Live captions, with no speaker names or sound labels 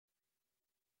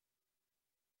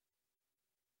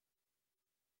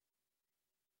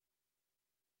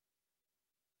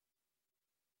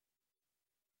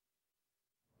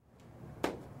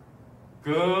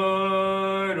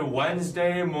Good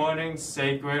Wednesday morning,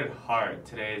 Sacred Heart.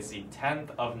 Today is the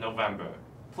 10th of November.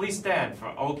 Please stand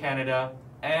for O Canada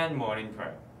and morning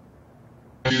prayer.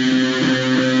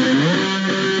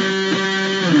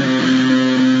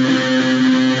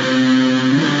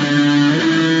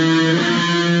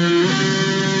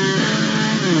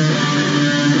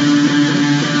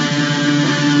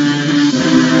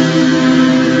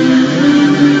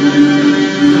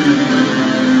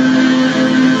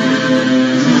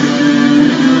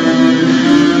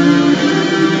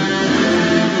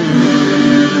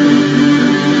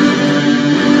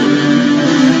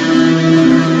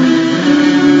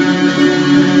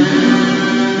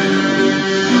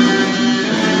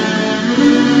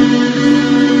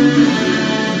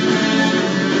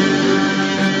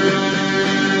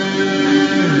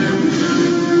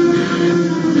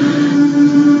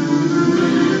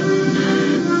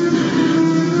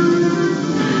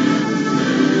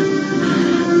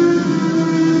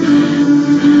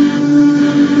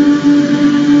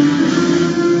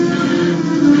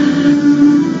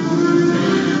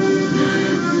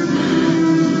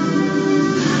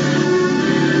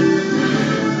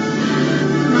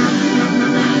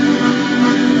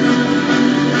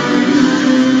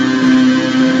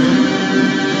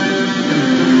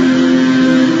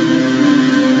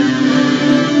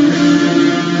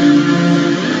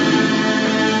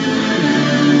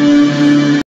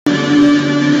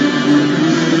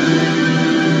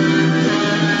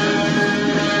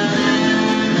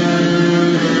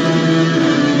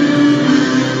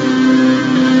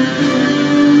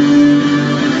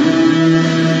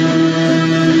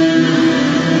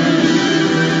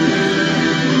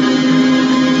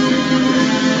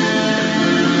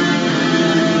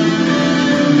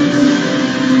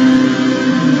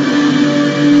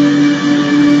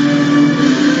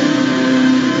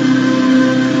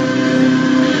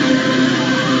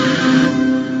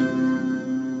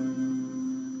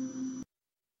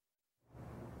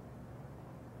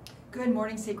 Good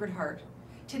morning, Sacred Heart.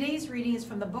 Today's reading is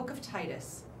from the book of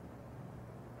Titus.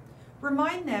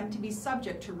 Remind them to be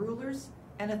subject to rulers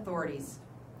and authorities,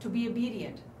 to be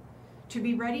obedient, to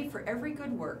be ready for every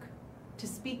good work, to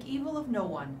speak evil of no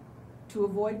one, to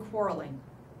avoid quarreling,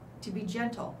 to be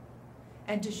gentle,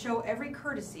 and to show every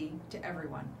courtesy to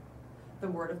everyone. The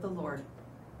word of the Lord.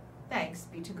 Thanks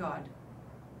be to God.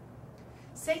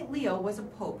 Saint Leo was a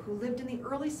pope who lived in the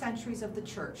early centuries of the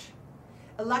church.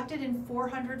 Elected in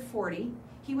 440,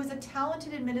 he was a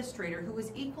talented administrator who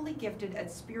was equally gifted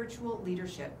at spiritual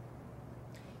leadership.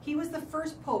 He was the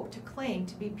first pope to claim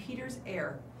to be Peter's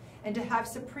heir and to have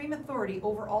supreme authority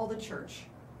over all the church.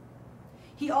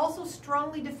 He also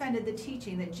strongly defended the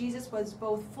teaching that Jesus was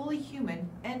both fully human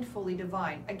and fully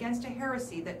divine, against a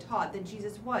heresy that taught that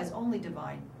Jesus was only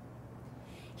divine.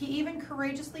 He even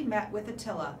courageously met with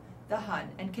Attila, the Hun,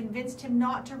 and convinced him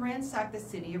not to ransack the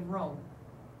city of Rome.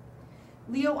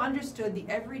 Leo understood the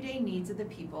everyday needs of the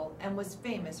people and was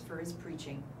famous for his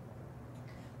preaching.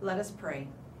 Let us pray.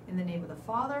 In the name of the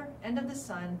Father, and of the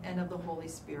Son, and of the Holy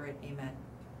Spirit. Amen.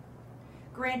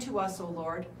 Grant to us, O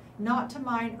Lord, not to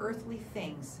mind earthly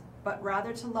things, but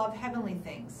rather to love heavenly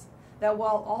things, that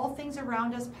while all things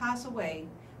around us pass away,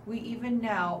 we even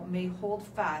now may hold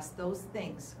fast those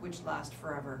things which last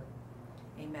forever.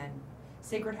 Amen.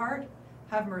 Sacred Heart,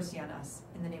 have mercy on us.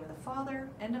 In the name of the Father,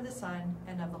 and of the Son,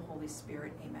 and of the Holy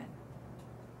Spirit. Amen.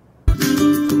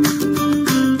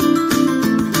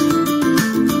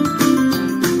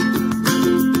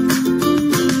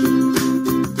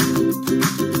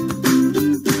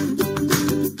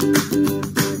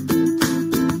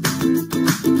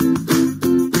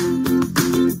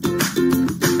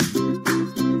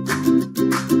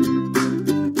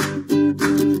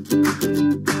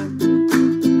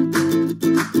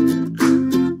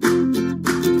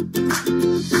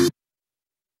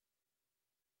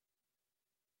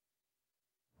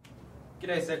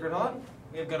 G'day, Sacred Heart.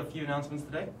 We've got a few announcements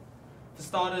today. For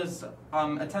starters,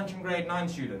 attention grade 9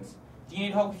 students. Do you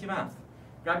need help with your math?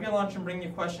 Grab your lunch and bring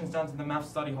your questions down to the math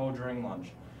study hall during lunch.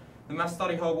 The math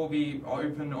study hall will be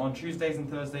open on Tuesdays and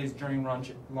Thursdays during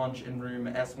lunch in room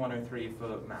S103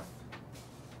 for math.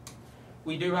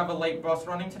 We do have a late bus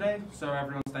running today, so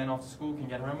everyone staying after school can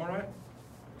get home alright.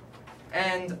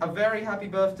 And a very happy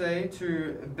birthday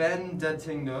to Ben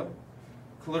Dedtinger,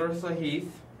 Clarissa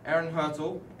Heath, Aaron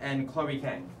Hurtle, and Chloe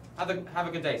Kang. Have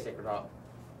a good day, Sacred Heart.